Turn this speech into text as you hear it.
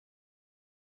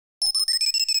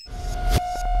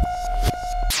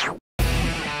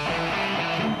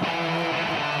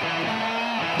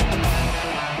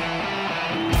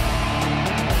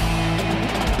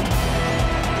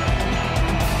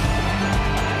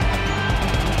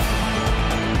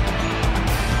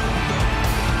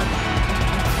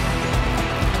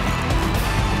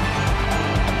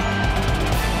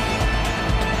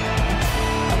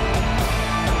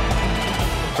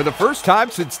For the first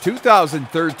time since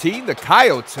 2013, the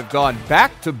Coyotes have gone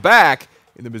back-to-back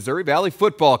in the Missouri Valley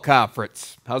Football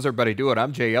Conference. How's everybody doing?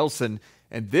 I'm Jay Elson,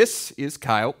 and this is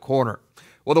Coyote Corner.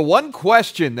 Well, the one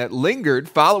question that lingered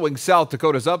following South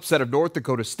Dakota's upset of North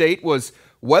Dakota State was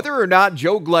whether or not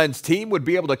Joe Glenn's team would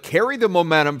be able to carry the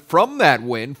momentum from that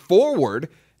win forward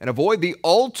and avoid the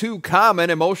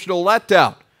all-too-common emotional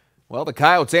letdown. Well, the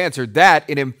Coyotes answered that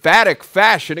in emphatic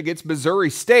fashion against Missouri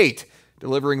State,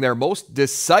 delivering their most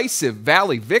decisive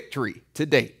Valley victory to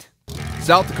date.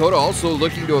 South Dakota also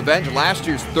looking to avenge last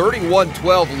year's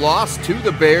 31-12 loss to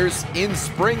the Bears in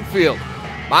Springfield.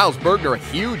 Miles Bergner, a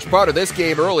huge part of this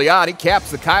game early on. He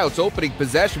caps the Coyotes' opening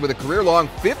possession with a career-long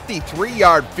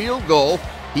 53-yard field goal.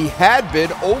 He had been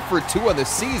 0 for 2 on the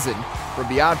season from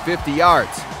beyond 50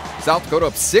 yards. South Dakota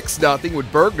up 6-0 when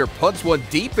Bergner punts one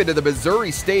deep into the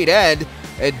Missouri State end,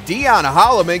 and Dion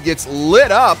Holloman gets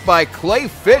lit up by Clay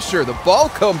Fisher. The ball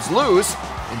comes loose,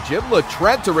 and Jim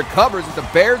LaTrenta recovers at the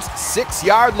Bears'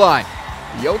 6-yard line.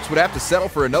 The Yotes would have to settle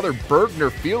for another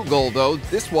Bergner field goal, though,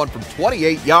 this one from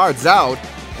 28 yards out,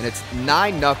 and it's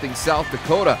 9-0 South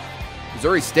Dakota.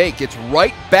 Missouri State gets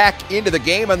right back into the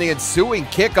game on the ensuing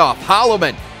kickoff.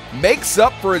 Holloman makes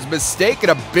up for his mistake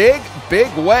in a big,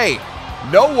 big way.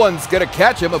 No one's going to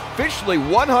catch him. Officially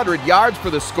 100 yards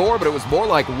for the score, but it was more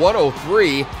like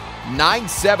 103.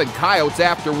 9-7 Coyotes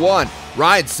after one.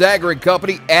 Ryan Sager and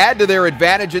company add to their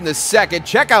advantage in the second.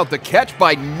 Check out the catch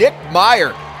by Nick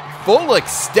Meyer. Full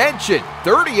extension,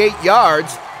 38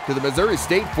 yards to the Missouri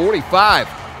State 45.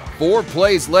 4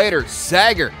 plays later,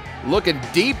 Sager looking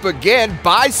deep again,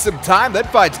 buys some time, then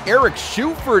finds Eric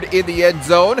Shuford in the end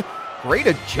zone. Great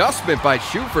adjustment by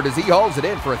Shuford as he hauls it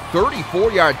in for a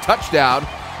 34-yard touchdown.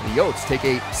 And the Yotes take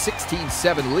a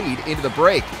 16-7 lead into the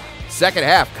break. Second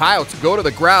half, Coyotes go to the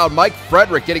ground. Mike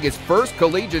Frederick getting his first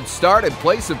collegiate start in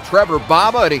place of Trevor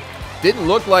Bama, and he didn't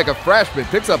look like a freshman.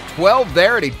 Picks up 12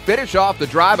 there, and he'd finish off the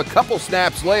drive a couple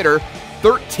snaps later.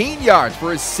 13 yards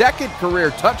for his second career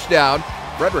touchdown.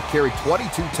 Frederick carried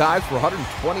 22 times for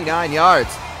 129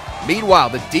 yards. Meanwhile,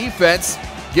 the defense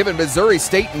giving Missouri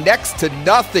State next to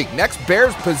nothing. Next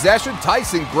Bears possession,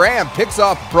 Tyson Graham picks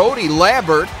off Brody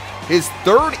Lambert. His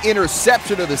third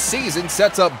interception of the season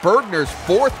sets up Bergner's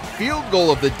 4th field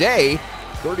goal of the day.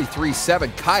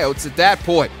 33-7 Coyotes at that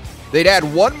point. They'd add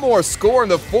one more score in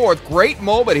the fourth. Great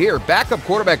moment here. Backup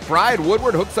quarterback Brian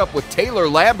Woodward hooks up with Taylor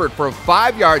Lambert for a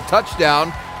 5-yard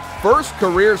touchdown. First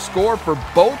career score for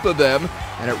both of them,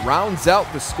 and it rounds out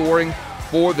the scoring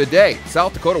for the day.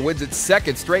 South Dakota wins its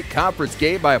second straight conference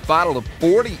game by a final of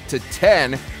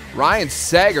 40-10. Ryan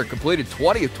Sager completed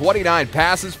 20 of 29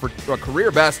 passes for a career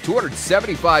best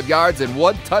 275 yards and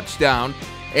 1 touchdown.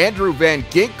 Andrew Van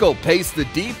Ginkel paced the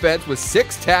defense with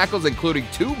 6 tackles, including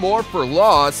 2 more for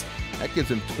loss. That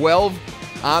gives him 12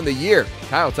 on the year.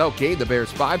 Coyotes outgained the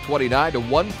Bears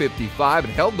 529-155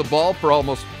 and held the ball for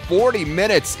almost 40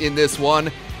 minutes in this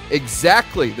one.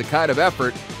 Exactly the kind of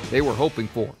effort they were hoping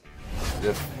for.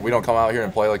 If we don't come out here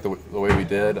and play like the way we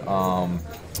did,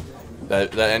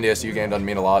 that NDSU game doesn't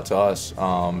mean a lot to us.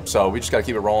 So we just got to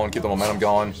keep it rolling, keep the momentum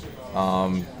going.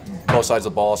 Both sides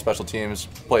of the ball, special teams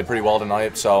played pretty well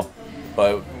tonight.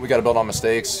 But we got to build on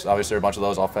mistakes. Obviously, there are a bunch of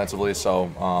those offensively.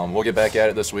 So we'll get back at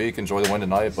it this week, enjoy the win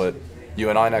tonight. But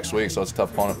UNI next week, so it's a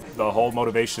tough opponent. The whole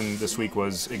motivation this week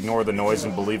was ignore the noise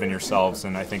and believe in yourselves,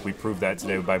 and I think we proved that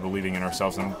today by believing in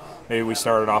ourselves. And maybe we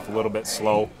started off a little bit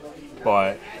slow,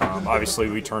 but obviously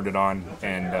we turned it on,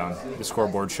 and the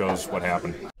scoreboard shows what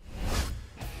happened.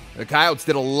 The Coyotes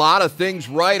did a lot of things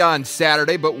right on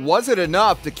Saturday, but was it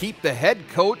enough to keep the head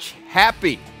coach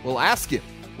happy? We'll ask him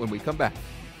when we come back.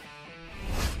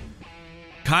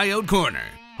 Coyote Corner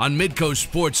on Midcoast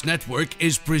Sports Network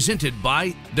is presented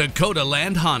by Dakota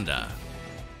Land Honda.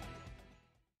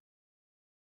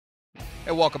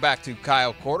 And welcome back to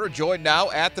Coyote Corner. Joined now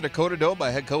at the Dakota Dome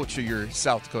by head coach of your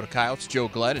South Dakota Coyotes, Joe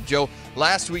Glenn. And Joe,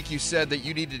 last week you said that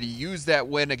you needed to use that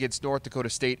win against North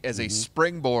Dakota State as a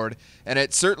springboard, and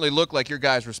it certainly looked like your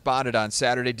guys responded on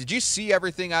Saturday. Did you see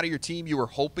everything out of your team you were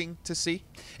hoping to see?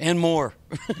 And more.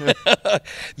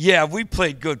 Yeah, we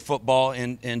played good football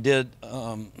and did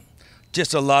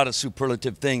just a lot of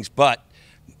superlative things, but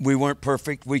we weren't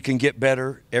perfect. We can get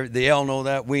better. They all know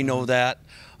that. We know that.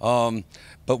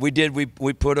 But we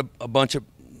put a bunch of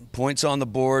points on the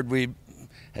board. We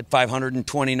had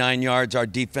 529 yards. Our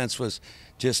defense was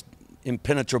just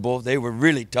impenetrable. They were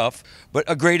really tough, but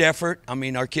a great effort. I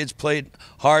mean, our kids played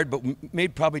hard, but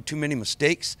made probably too many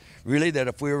mistakes, really, that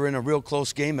if we were in a real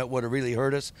close game, that would have really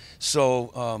hurt us.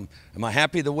 So am I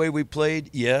happy the way we played?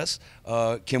 Yes.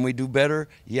 Can we do better?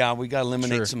 Yeah, we got to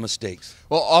eliminate some mistakes.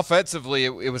 Well, offensively,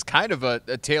 it was kind of a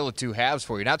tale of two halves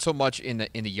for you. Not so much in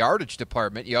the yardage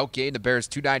department. You outgained the Bears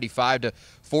 295 to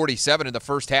 47 in the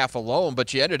first half alone,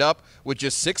 but you ended up with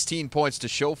just 16 points to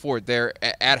show for it there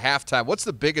at halftime. What's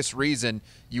the biggest reason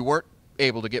you weren't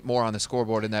able to get more on the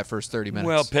scoreboard in that first 30 minutes?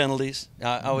 Well, penalties,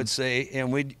 I would say.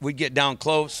 And we'd get down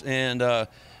close, and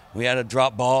we had a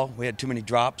drop ball. We had too many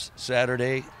drops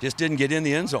Saturday. Just didn't get in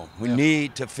the end zone. We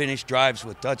need to finish drives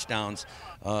with touchdowns.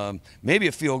 Maybe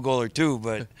a field goal or two,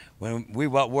 but when we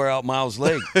wore out Miles'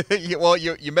 leg. Well,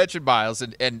 you mentioned Miles,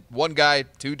 and one guy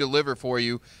to deliver for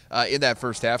you in that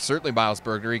first half, certainly Miles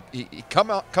Bergner. He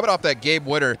coming off that game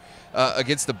winner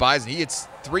against the Bison. He hits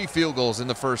 3 field goals in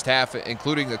the first half,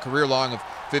 including a career long of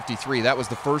 53. That was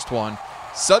the first one.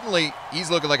 Suddenly, he's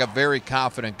looking like a very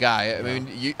confident guy. I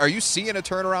mean, are you seeing a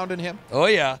turnaround in him? Oh,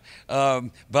 yeah. But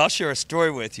I'll share a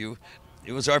story with you.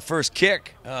 It was our first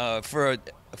kick for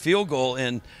a field goal,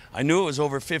 and I knew it was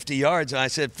over 50 yards, and I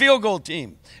said, "Field goal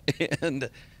team." And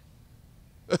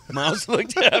Miles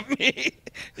looked at me.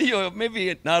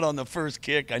 Maybe not on the first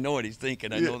kick. I know what he's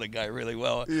thinking. I know the guy really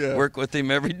well. Work with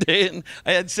him every day, and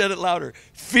I had said it louder.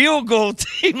 "Field goal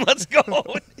team, let's go."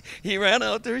 He ran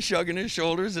out there shrugging his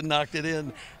shoulders and knocked it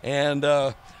in. And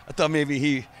I thought maybe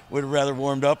he would have rather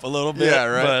warmed up a little bit,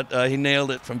 but he nailed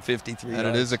it from 53 And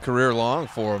yards. it is a career long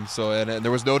for him, so and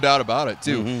there was no doubt about it,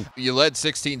 too. You led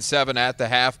 16-7 at the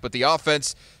half, but the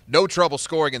offense, no trouble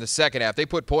scoring in the second half. They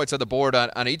put points on the board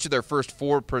on each of their first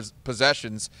 4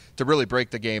 possessions to really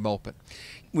break the game open.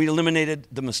 We eliminated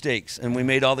the mistakes, and we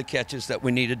made all the catches that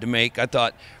we needed to make. I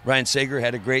thought Ryan Sager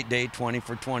had a great day, 20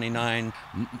 for 29.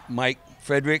 Mike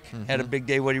Frederick had a big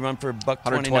day. What did he run for? $129.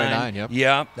 129, yep.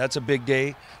 Yeah, that's a big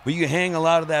day. But you hang a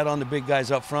lot of that on the big guys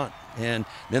up front. And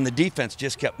then the defense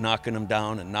just kept knocking them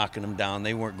down and knocking them down.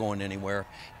 They weren't going anywhere.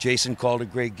 Jason called a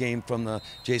great game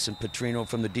Jason Petrino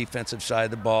from the defensive side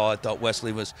of the ball. I thought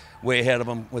Wesley was way ahead of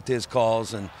him with his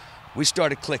calls. And we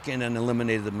started clicking and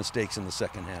eliminated the mistakes in the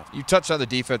second half. You touched on the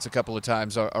defense a couple of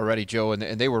times already, Joe, and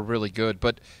they were really good.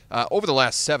 But over the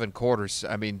last 7 quarters,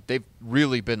 I mean, they've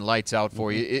really been lights out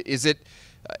for you. Is it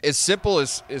as simple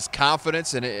as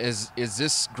confidence, and is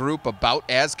this group about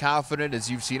as confident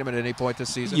as you've seen them at any point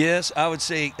this season? Yes, I would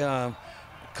say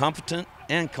competent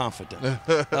and confident.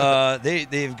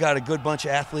 They've got a good bunch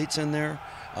of athletes in there.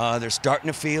 They're starting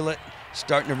to feel it,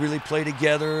 starting to really play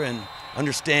together and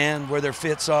understand where their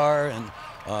fits are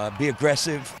and be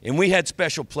aggressive. And we had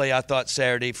special play, I thought,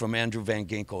 Saturday from Andrew Van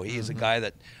Ginkel. He is a guy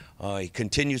that he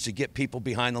continues to get people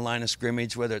behind the line of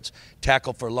scrimmage, whether it's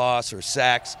tackle for loss or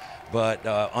sacks. But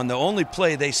on the only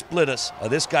play they split us,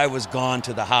 this guy was gone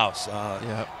to the house.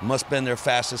 Must have been their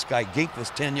fastest guy. Gink was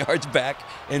 10 yards back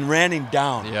and ran him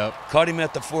down. Caught him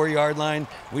at the 4-yard line.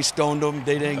 We stoned him.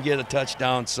 They didn't get a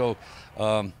touchdown. So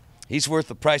he's worth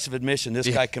the price of admission. This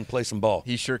guy can play some ball.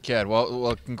 He sure can.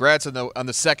 Well, congrats on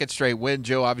the second straight win,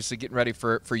 Joe. Obviously getting ready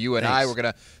for you and I. We're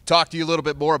going to talk to you a little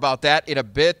bit more about that in a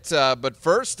bit. But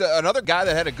first, another guy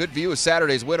that had a good view of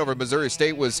Saturday's win over Missouri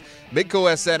State was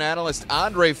Midco SN analyst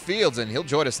Andre Fields, and he'll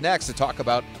join us next to talk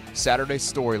about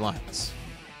Saturday's storylines.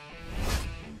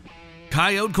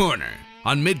 Coyote Corner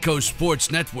on Midco Sports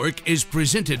Network is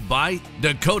presented by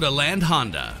Dakota Land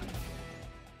Honda.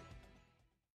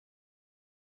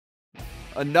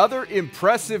 Another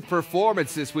impressive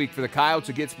performance this week for the Coyotes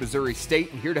against Missouri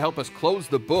State. And here to help us close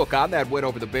the book on that win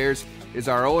over the Bears is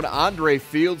our own Andre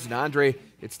Fields. And Andre,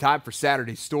 it's time for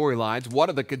Saturday's storylines. One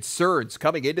of the concerns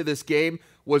coming into this game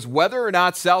was whether or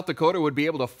not South Dakota would be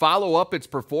able to follow up its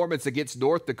performance against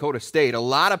North Dakota State. A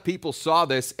lot of people saw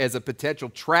this as a potential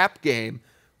trap game.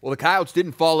 Well, the Coyotes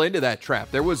didn't fall into that trap.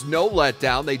 There was no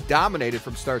letdown. They dominated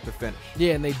from start to finish.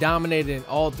 Yeah, and they dominated in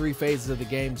all 3 phases of the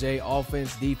game, Jay.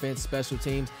 Offense, defense, special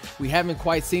teams. We haven't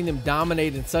quite seen them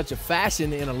dominate in such a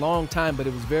fashion in a long time, but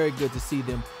it was very good to see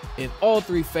them in all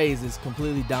 3 phases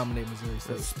completely dominate Missouri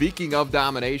State. Speaking of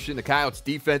domination, the Coyotes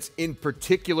defense in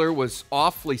particular was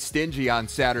awfully stingy on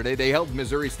Saturday. They held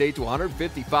Missouri State to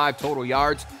 155 total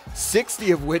yards,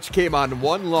 60 of which came on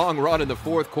one long run in the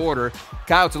fourth quarter.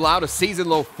 Coyotes allowed a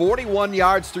season-low 41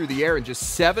 yards through the air and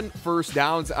just 7 first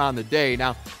downs on the day.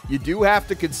 Now, you do have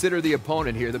to consider the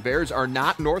opponent here. The Bears are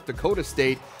not North Dakota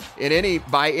State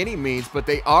by any means, but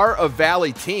they are a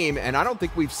Valley team, and I don't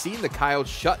think we've seen the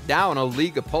Coyotes shut down a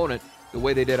league opponent the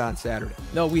way they did on Saturday.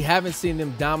 No, we haven't seen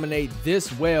them dominate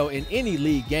this well in any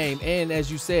league game. And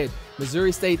as you said,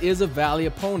 Missouri State is a Valley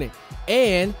opponent.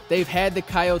 And they've had the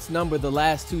Coyotes number the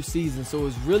last 2 seasons, so it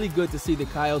was really good to see the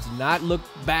Coyotes not look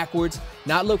backwards,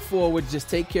 not look forward, just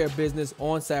take care of business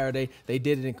on Saturday. They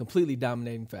did it in completely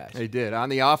dominating fashion. They did. On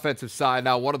the offensive side,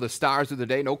 now one of the stars of the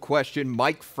day, no question,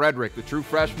 Mike Frederick, the true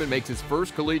freshman, makes his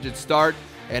first collegiate start,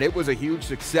 and it was a huge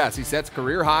success. He sets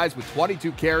career highs with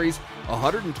 22 carries,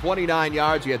 129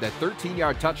 yards. He had that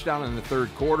 13-yard touchdown in the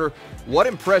third quarter. What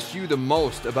impressed you the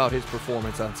most about his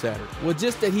performance on Saturday? Well,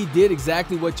 just that he did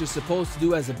exactly what you're supposed to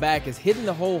do as a back, is hitting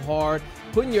the hole hard,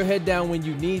 putting your head down when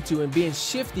you need to, and being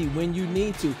shifty when you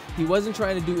need to. He wasn't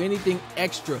trying to do anything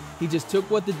extra. He just took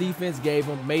what the defense gave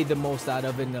him, made the most out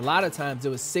of it, and a lot of times it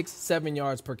was 6-7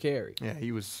 yards per carry. Yeah,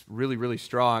 he was really, really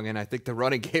strong, and I think the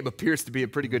running game appears to be in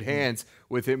pretty good hands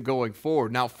with him going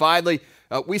forward. Now, finally,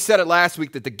 we said it last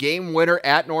week that the game winner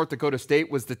at North Dakota State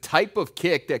was the type of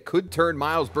kick that could turn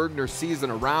Miles Bergner's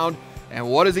season around. And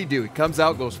what does he do? He comes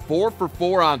out, goes 4 for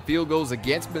 4 on field goals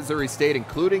against Missouri State,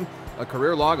 including a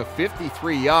career long of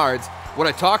 53 yards. When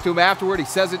I talked to him afterward, he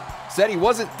said he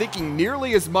wasn't thinking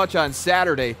nearly as much on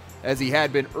Saturday as he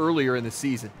had been earlier in the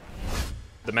season.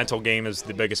 The mental game is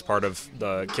the biggest part of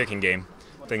the kicking game.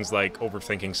 Things like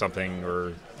overthinking something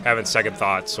or having second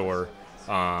thoughts or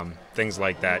things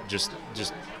like that just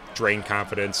drain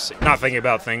confidence. Not thinking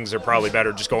about things are probably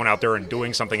better just going out there and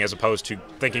doing something as opposed to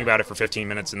thinking about it for 15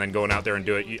 minutes and then going out there and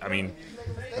do it. I mean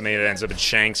it ends up in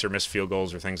shanks or missed field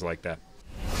goals or things like that.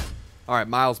 All right,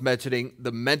 Miles mentioning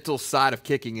the mental side of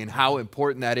kicking and how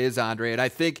important that is, Andre, and I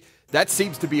think that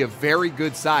seems to be a very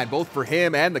good sign, both for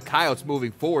him and the Coyotes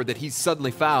moving forward, that he's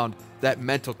suddenly found that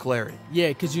mental clarity. Yeah,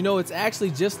 because it's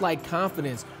actually just like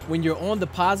confidence. When you're on the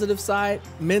positive side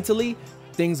mentally,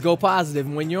 things go positive.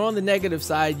 And when you're on the negative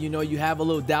side, you have a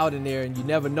little doubt in there and you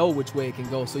never know which way it can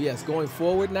go. So yes, going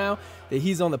forward now that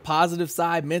he's on the positive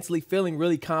side, mentally feeling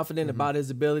really confident about his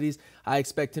abilities, I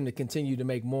expect him to continue to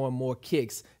make more and more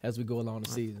kicks as we go along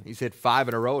the season. He's hit 5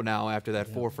 in a row now after that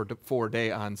 4 for 4 day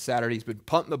on Saturday. He's been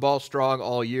punting the ball strong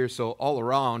all year, so all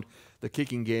around, the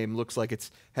kicking game looks like it's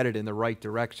headed in the right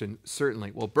direction,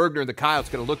 certainly. Well, Bergner and the Coyotes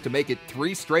going to look to make it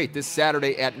 3 straight this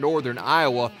Saturday at Northern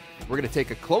Iowa. We're going to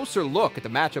take a closer look at the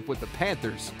matchup with the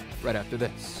Panthers right after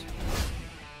this.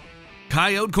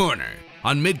 Coyote Corner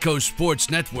on Midcoast Sports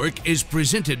Network is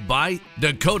presented by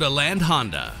Dakota Land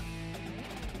Honda.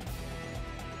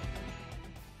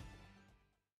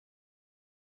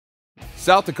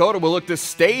 South Dakota will look to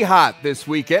stay hot this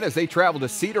weekend as they travel to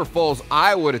Cedar Falls,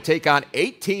 Iowa to take on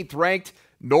 18th-ranked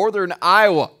Northern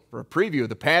Iowa. For a preview of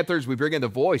the Panthers, we bring in the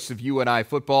voice of UNI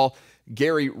football,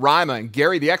 Gary Rima. And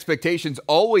Gary, the expectations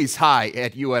always high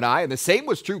at UNI, and the same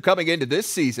was true coming into this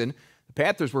season. The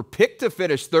Panthers were picked to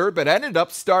finish third, but ended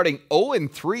up starting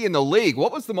 0-3 in the league.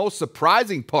 What was the most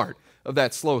surprising part of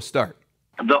that slow start?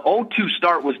 The 0-2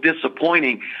 start was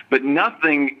disappointing, but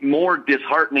nothing more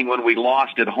disheartening when we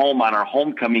lost at home on our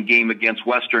homecoming game against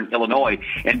Western Illinois.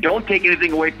 And don't take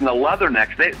anything away from the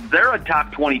Leathernecks. They're a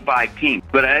top 25 team.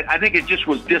 But I think it just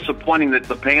was disappointing that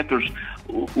the Panthers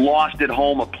lost at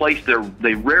home, a place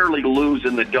they rarely lose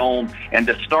in the Dome, and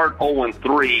to start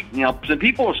 0-3, some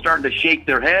people are starting to shake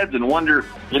their heads and wonder,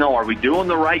 are we doing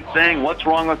the right thing? What's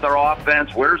wrong with our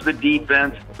offense? Where's the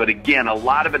defense? But again, a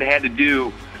lot of it had to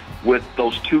do with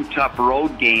those 2 tough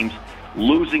road games,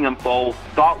 losing them both.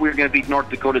 Thought we were going to beat North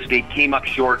Dakota State, came up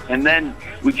short, and then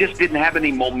we just didn't have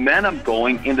any momentum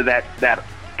going into that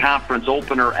conference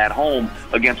opener at home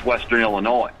against Western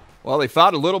Illinois. Well, they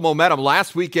found a little momentum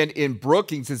last weekend in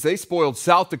Brookings as they spoiled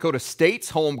South Dakota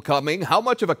State's homecoming. How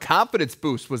much of a confidence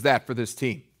boost was that for this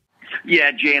team?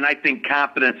 Yeah, Jay, and I think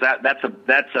confidence, that's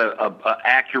a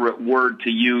accurate word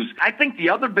to use. I think the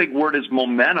other big word is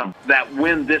momentum. That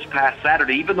win this past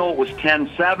Saturday, even though it was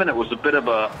 10-7, it was a bit of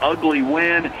an ugly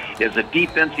win. It was a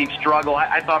defensive struggle.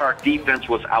 I thought our defense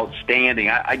was outstanding.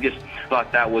 I just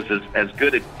thought that was as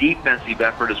good a defensive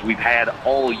effort as we've had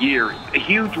all year. A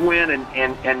huge win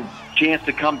and chance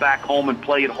to come back home and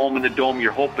play at home in the Dome.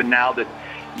 You're hoping now that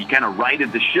you kind of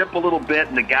righted the ship a little bit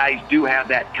and the guys do have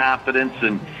that confidence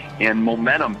and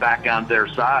momentum back on their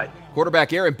side.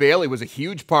 Quarterback Aaron Bailey was a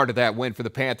huge part of that win for the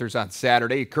Panthers on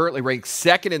Saturday. He currently ranks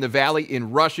 2nd in the Valley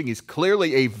in rushing. He's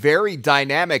clearly a very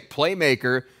dynamic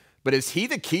playmaker, but is he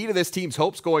the key to this team's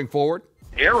hopes going forward?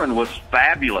 Aaron was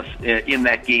fabulous in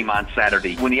that game on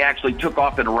Saturday. When he actually took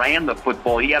off and ran the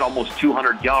football, he had almost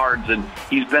 200 yards, and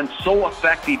he's been so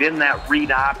effective in that read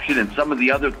option and some of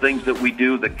the other things that we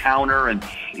do, the counter, and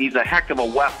he's a heck of a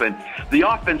weapon. The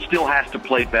offense still has to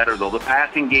play better, though. The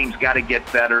passing game's got to get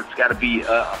better. It's got to be,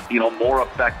 more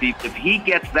effective. If he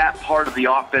gets that part of the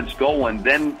offense going,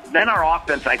 then our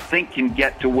offense, I think, can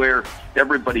get to where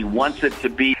everybody wants it to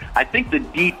be. I think the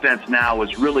defense now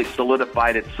has really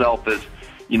solidified itself as,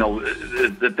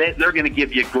 they're going to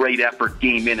give you a great effort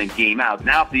game in and game out.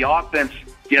 Now, if the offense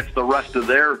gets the rest of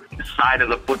their side of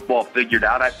the football figured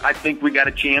out, I think we got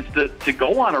a chance to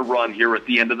go on a run here at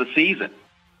the end of the season.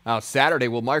 Now, Saturday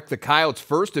will mark the Coyotes'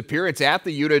 first appearance at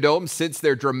the Unidome since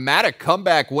their dramatic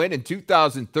comeback win in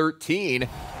 2013.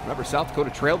 Remember, South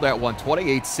Dakota trailed that one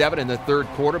 28-7 in the third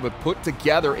quarter, but put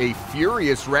together a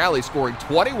furious rally, scoring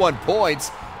 21 points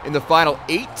in the final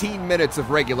 18 minutes of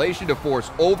regulation to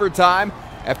force overtime.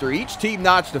 After each team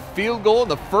notched a field goal in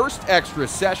the first extra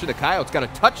session, the Coyotes got a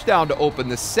touchdown to open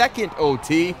the second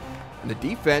OT, and the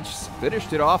defense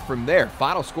finished it off from there.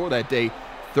 Final score that day,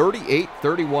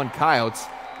 38-31 Coyotes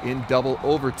in double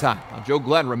overtime. Now, Joe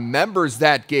Glenn remembers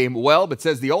that game well, but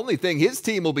says the only thing his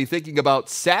team will be thinking about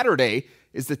Saturday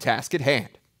is the task at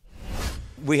hand.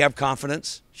 We have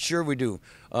confidence. Sure we do.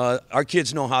 Our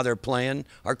kids know how they're playing.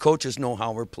 Our coaches know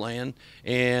how we're playing.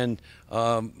 And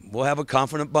we'll have a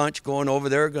confident bunch going over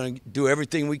there, going to do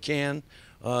everything we can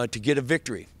to get a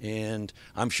victory. And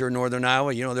I'm sure Northern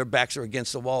Iowa, their backs are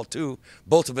against the wall too.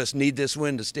 Both of us need this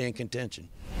win to stay in contention.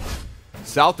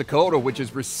 South Dakota, which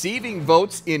is receiving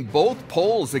votes in both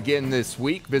polls again this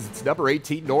week, visits number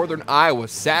 18 Northern Iowa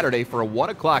Saturday for a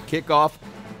 1 o'clock kickoff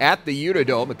at the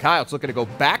Unidome. The Coyotes looking to go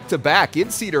back-to-back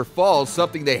in Cedar Falls,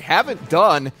 something they haven't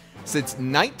done since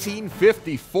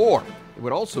 1954. It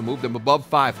would also move them above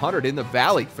 500 in the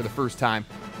Valley for the first time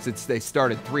since they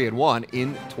started 3-1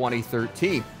 in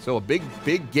 2013. So a big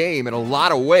game in a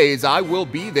lot of ways. I will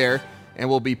be there and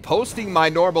will be posting my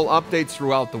normal updates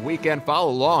throughout the weekend.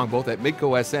 Follow along both at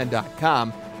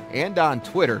MidcoSN.com and on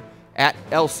Twitter at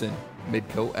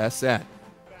ElsonMidcoSN.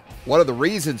 One of the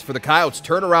reasons for the Coyotes'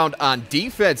 turnaround on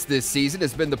defense this season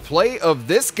has been the play of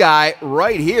this guy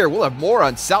right here. We'll have more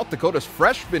on South Dakota's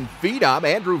freshman phenom,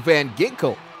 Andrew Van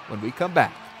Ginkel, when we come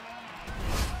back.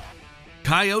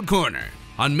 Coyote Corner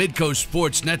on Midco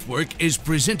Sports Network is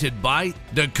presented by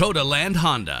Dakota Land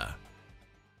Honda.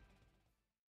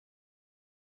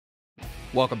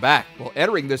 Welcome back. Well,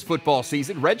 entering this football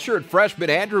season, redshirt freshman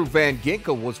Andrew Van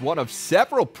Ginkel was one of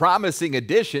several promising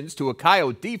additions to a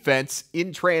Coyote defense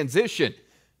in transition.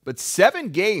 But 7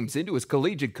 games into his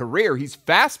collegiate career, he's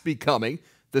fast becoming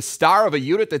the star of a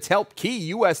unit that's helped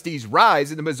key USD's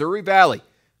rise in the Missouri Valley.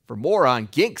 For more on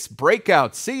Gink's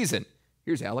breakout season,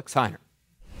 here's Alex Heiner.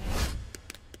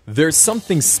 There's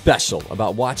something special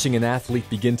about watching an athlete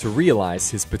begin to realize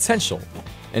his potential.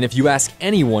 And if you ask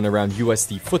anyone around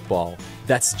USD football,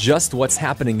 that's just what's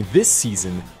happening this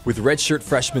season with redshirt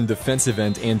freshman defensive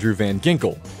end Andrew Van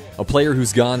Ginkel, a player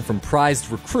who's gone from prized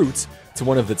recruit to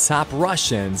one of the top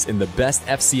rush ends in the best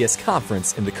FCS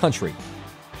conference in the country.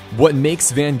 What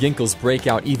makes Van Ginkel's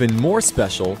breakout even more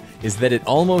special is that it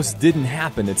almost didn't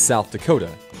happen at South Dakota.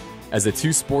 As a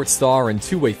 2-sport star and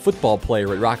 2-way football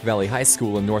player at Rock Valley High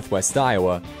School in Northwest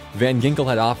Iowa, Van Ginkel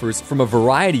had offers from a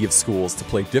variety of schools to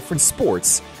play different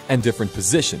sports and different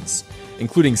positions,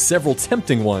 including several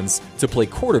tempting ones to play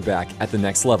quarterback at the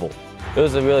next level. It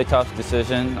was a really tough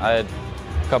decision. I had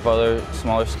a couple other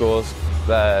smaller schools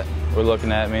that were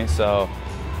looking at me, so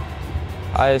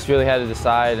I just really had to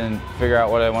decide and figure out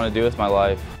what I want to do with my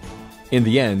life. In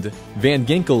the end, Van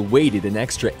Ginkel waited an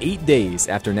extra 8 days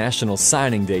after National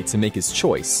Signing Day to make his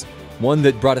choice, one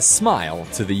that brought a smile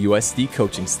to the USD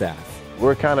coaching staff.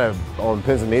 We're kind of on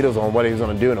pins and needles on what he was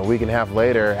going to do, and a week and a half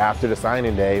later after the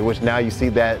signing day, which now you see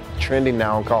that trending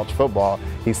now in college football,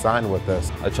 he signed with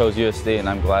us. I chose USD and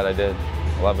I'm glad I did.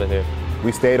 I love it here.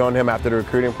 We stayed on him after the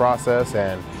recruiting process,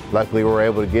 and luckily we were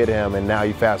able to get him, and now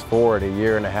you fast forward a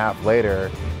year and a half later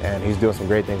and he's doing some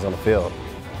great things on the field.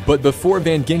 But before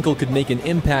Van Ginkel could make an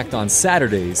impact on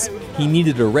Saturdays, he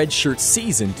needed a redshirt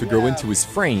season to grow into his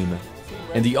frame,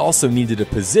 and he also needed a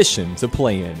position to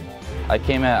play in. I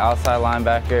came at outside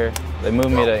linebacker. They moved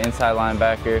me to inside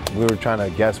linebacker. We were trying to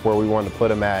guess where we wanted to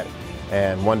put him at,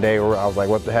 and one day I was like,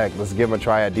 what the heck, let's give him a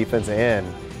try at defensive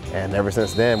end. And ever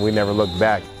since then, we never looked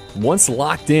back. Once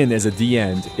locked in as a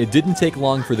D-end, it didn't take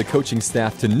long for the coaching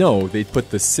staff to know they'd put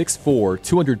the 6'4",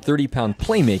 230-pound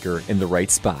playmaker in the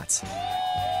right spot.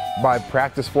 By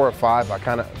practice 4 or 5,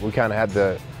 we kind of had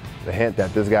the hint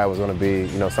that this guy was going to be,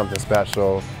 something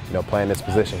special, playing this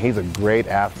position. He's a great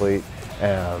athlete,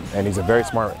 And he's a very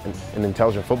smart and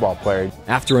intelligent football player.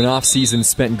 After an offseason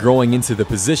spent growing into the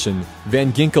position,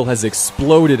 Van Ginkel has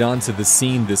exploded onto the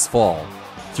scene this fall.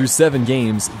 Through 7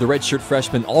 games, the redshirt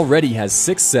freshman already has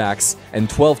 6 sacks and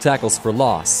 12 tackles for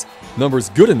loss, numbers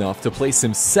good enough to place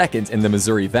him second in the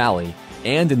Missouri Valley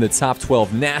and in the top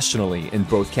 12 nationally in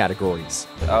both categories.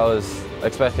 I was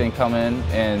expecting to come in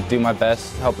and do my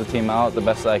best, help the team out the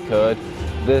best I could.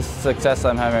 This success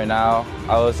I'm having right now,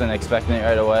 I wasn't expecting it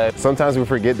right away. Sometimes we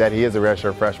forget that he is a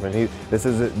redshirt freshman. This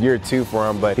is year 2 for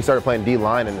him, but he started playing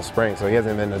D-line in the spring, so he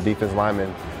hasn't been a defense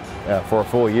lineman for a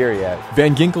full year yet.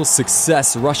 Van Ginkel's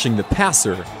success rushing the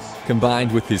passer,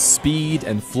 combined with his speed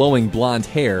and flowing blonde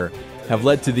hair, have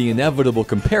led to the inevitable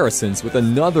comparisons with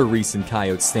another recent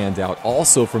Coyote standout,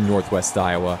 also from Northwest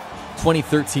Iowa,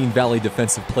 2013 Valley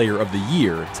Defensive Player of the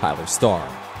Year, Tyler Starr.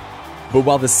 But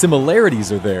while the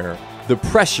similarities are there, the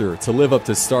pressure to live up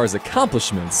to Starr's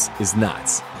accomplishments is not.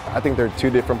 I think they're 2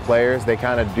 different players. They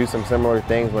kind of do some similar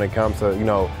things when it comes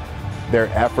to, their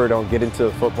effort on getting to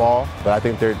the football, but I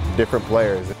think they're different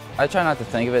players. I try not to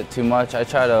think of it too much. I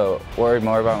try to worry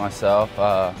more about myself.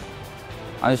 I'm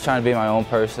just trying to be my own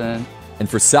person. And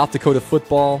for South Dakota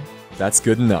football, that's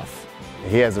good enough.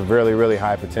 He has a really, really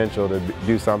high potential to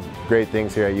do some great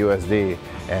things here at USD,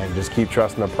 and just keep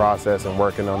trusting the process and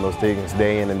working on those things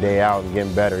day in and day out and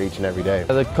getting better each and every day.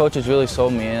 The coaches really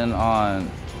sold me in on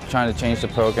trying to change the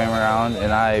program around,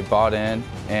 and I bought in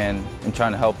and I'm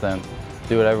trying to help them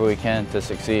do whatever we can to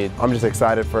succeed. I'm just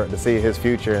excited to see his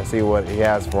future and see what he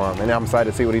has for him. And I'm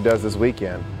excited to see what he does this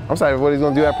weekend. I'm excited what he's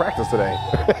going to do at practice today.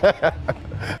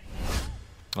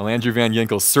 Well, Andrew Van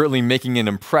Ginkel certainly making an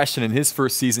impression in his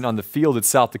first season on the field at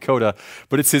South Dakota,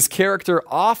 but it's his character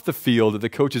off the field that the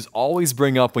coaches always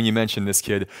bring up when you mention this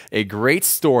kid. A great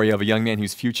story of a young man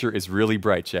whose future is really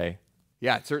bright, Jay.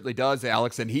 Yeah, it certainly does,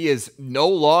 Alex, and he is no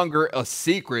longer a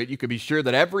secret. You can be sure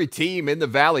that every team in the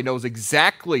Valley knows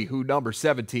exactly who number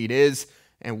 17 is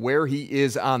and where he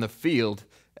is on the field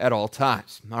at all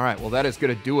times. All right, well, that is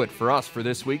going to do it for us for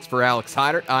this week's. For Alex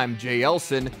Heinert, I'm Jay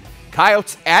Elson.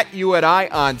 Coyotes at UNI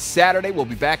on Saturday. We'll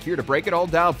be back here to break it all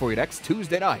down for you next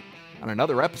Tuesday night on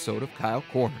another episode of Coyote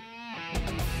Corner.